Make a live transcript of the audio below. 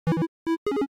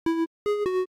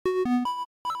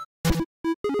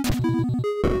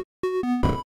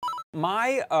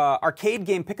my arcade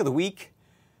game pick of the week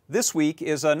this week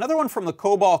is another one from the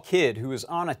COBOL Kid, who is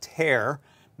on a tear,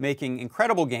 making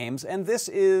incredible games, and this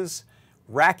is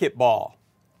Racquetball.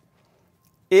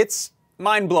 It's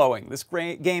mind-blowing. This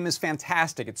game is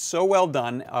fantastic. It's so well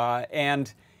done,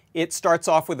 and it starts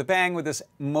off with a bang with this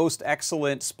most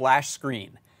excellent splash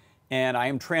screen. And I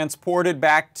am transported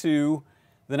back to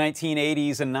the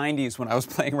 1980s and 90s when I was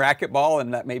playing racquetball,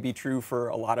 and that may be true for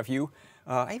a lot of you.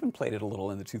 I even played it a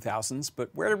little in the 2000s, but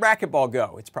where did racquetball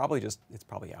go? It's probably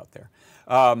out there.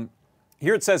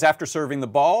 Here it says after serving the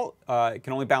ball, it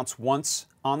can only bounce once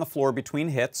on the floor between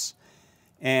hits,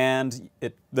 and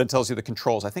it then tells you the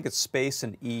controls. I think it's space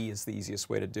and E is the easiest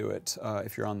way to do it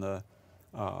if you're on the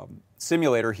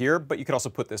simulator here, but you could also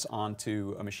put this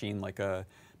onto a machine like a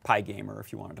Pi Gamer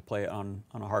if you wanted to play it on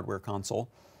a hardware console.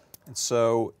 And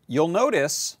so you'll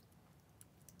notice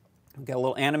we've got a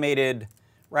little animated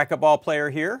racquetball player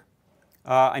here.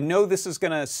 I know this is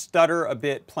going to stutter a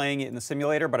bit playing it in the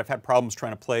simulator, but I've had problems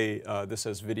trying to play this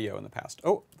as video in the past.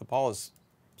 Oh, the ball is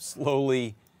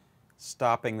slowly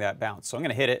stopping that bounce. So I'm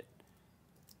going to hit it,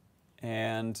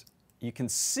 and you can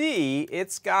see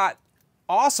it's got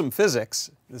awesome physics,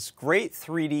 this great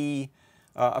 3D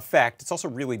effect. It's also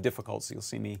really difficult, so you'll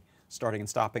see me starting and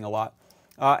stopping a lot.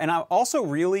 And I'm also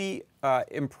really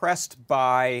impressed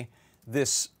by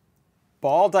this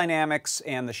ball dynamics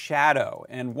and the shadow.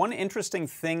 And one interesting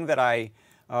thing that I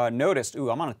noticed,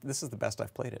 this is the best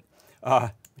I've played it.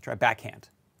 Let me try backhand.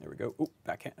 There we go. Ooh,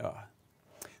 backhand.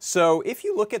 So if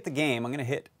you look at the game, I'm going to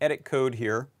hit edit code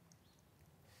here.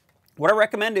 What I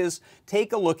recommend is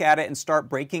take a look at it and start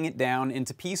breaking it down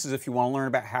into pieces if you want to learn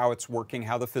about how it's working,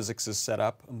 how the physics is set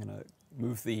up. I'm going to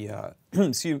move the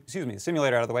the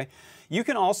simulator out of the way. You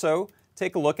can also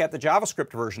take a look at the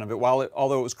JavaScript version of it.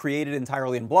 Although it was created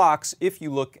entirely in blocks, if you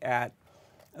look at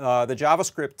the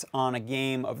JavaScript on a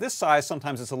game of this size,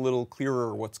 sometimes it's a little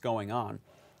clearer what's going on.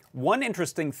 One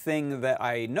interesting thing that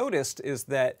I noticed is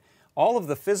that all of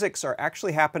the physics are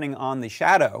actually happening on the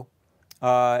shadow,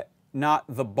 not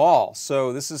the ball.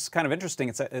 So this is kind of interesting.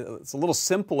 It's a little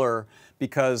simpler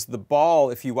because the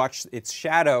ball, if you watch its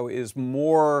shadow, is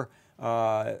more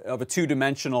of a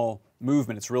two-dimensional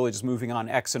movement. It's really just moving on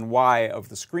X and Y of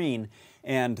the screen,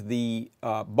 and the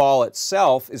ball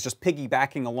itself is just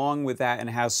piggybacking along with that and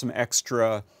has some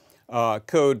extra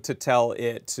code to tell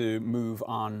it to move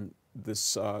on this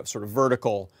sort of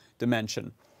vertical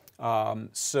dimension.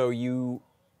 So you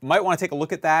might want to take a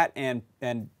look at that, and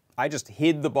I just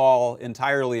hid the ball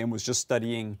entirely and was just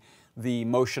studying the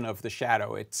motion of the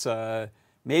shadow. It's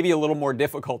maybe a little more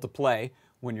difficult to play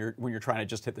when you're trying to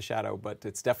just hit the shadow, but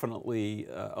it's definitely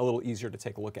a little easier to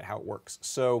take a look at how it works.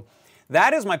 So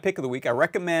that is my pick of the week. I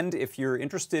recommend, if you're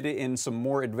interested in some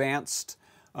more advanced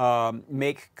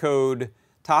make code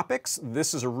topics,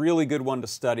 this is a really good one to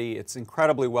study. It's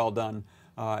incredibly well done,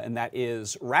 and that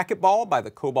is Racquetball by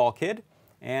the COBOL Kid,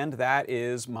 and that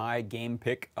is my game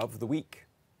pick of the week.